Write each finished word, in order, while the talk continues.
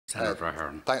Senator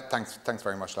Ahearn. Thanks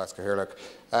very much, Laska Hirlock.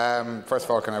 First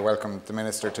of all, can I welcome the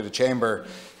Minister to the Chamber.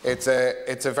 It's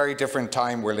a very different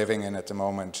time we're living in at the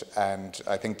moment, and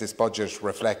I think this budget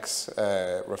reflects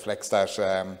that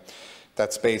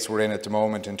space we're in at the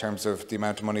moment in terms of the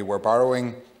amount of money we're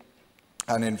borrowing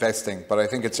and investing. But I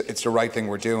think it's the right thing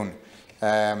we're doing.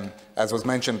 As was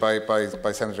mentioned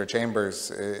by Senator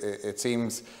Chambers, it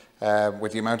seems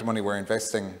with the amount of money we're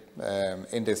investing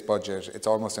in this budget, it's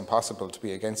almost impossible to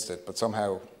be against it. But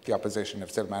somehow the opposition have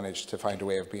still managed to find a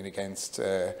way of being against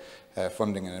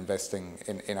funding and investing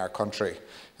in our country.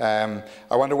 I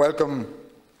want to welcome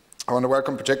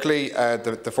particularly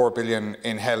the 4 billion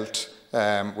in health.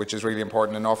 Which is really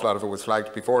important. An awful lot of it was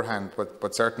flagged beforehand,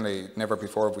 but certainly never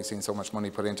before have we seen so much money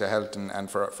put into health, and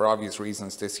for obvious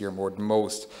reasons this year more than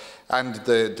most. And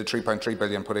the 3.3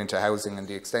 billion put into housing and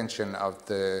the extension of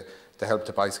the Help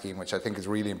to Buy scheme, which I think is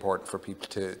really important for people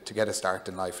to get a start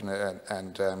in life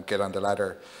and get on the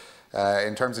ladder.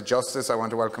 In terms of justice, I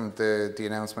want to welcome the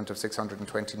announcement of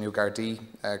 620 new Gardaí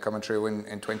coming through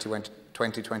in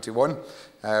 2021,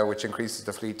 which increases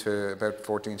the fleet to about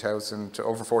 14,000, to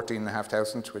over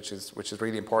 14,500, which is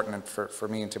really important. And for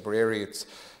me in Tipperary, it's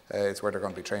where they're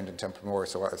going to be trained in Templemore,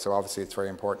 so obviously it's very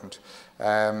important.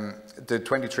 The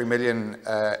 23 million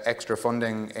extra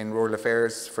funding in rural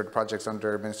affairs for the projects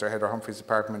under Minister Heather Humphrey's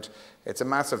department, it's a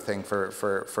massive thing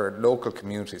for local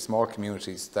communities, small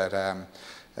communities that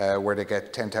where they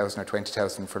get 10,000 or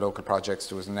 20,000 for local projects.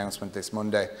 There was an announcement this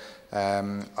Monday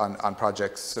on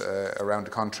projects around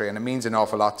the country, and it means an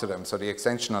awful lot to them. So the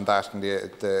extension on that and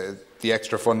the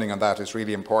extra funding on that is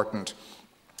really important.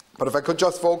 But if I could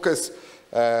just focus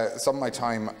some of my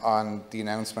time on the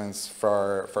announcements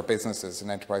for businesses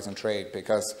and enterprise and trade,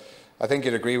 because I think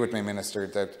you'd agree with me, Minister,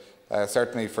 that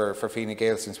certainly for Fine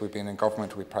Gael, since we've been in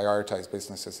government, we prioritise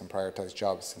businesses and prioritise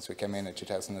jobs since we came in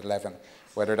 2011.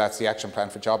 Whether that's the action plan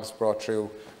for jobs brought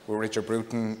through with Richard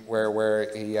Bruton,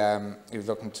 where he was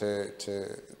looking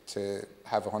to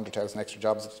have 100,000 extra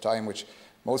jobs at the time, which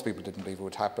most people didn't believe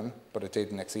would happen, but it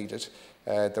did and exceeded.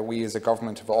 That we as a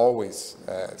government have always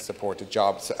supported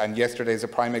jobs, and yesterday is a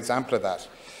prime example of that.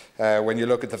 When you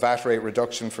look at the VAT rate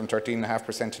reduction from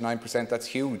 13.5% to 9%, that's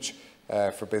huge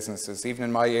for businesses. Even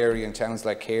in my area, in towns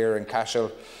like Cahir and Cashel,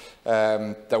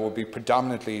 that will be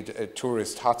predominantly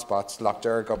tourist hotspots,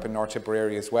 Lochderg up in North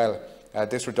Tipperary as well.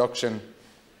 This reduction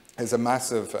is a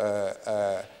massive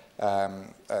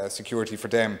security for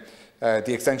them.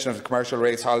 The extension of the commercial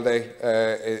rates holiday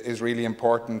is really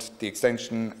important. The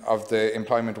extension of the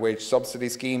employment wage subsidy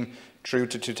scheme through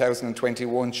to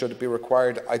 2021, should it be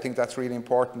required, I think that's really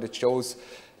important. It shows,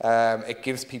 it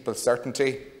gives people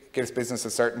certainty, gives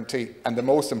businesses certainty, and the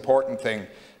most important thing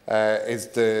is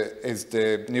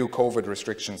the new COVID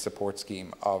restriction support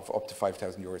scheme of up to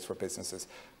 €5,000 for businesses.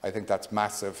 I think that's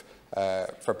massive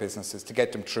for businesses to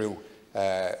get them through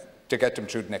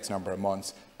the next number of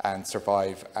months and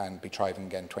survive and be thriving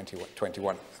again in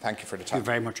 2021. Thank you for the time. Thank you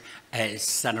very much,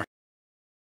 Senator.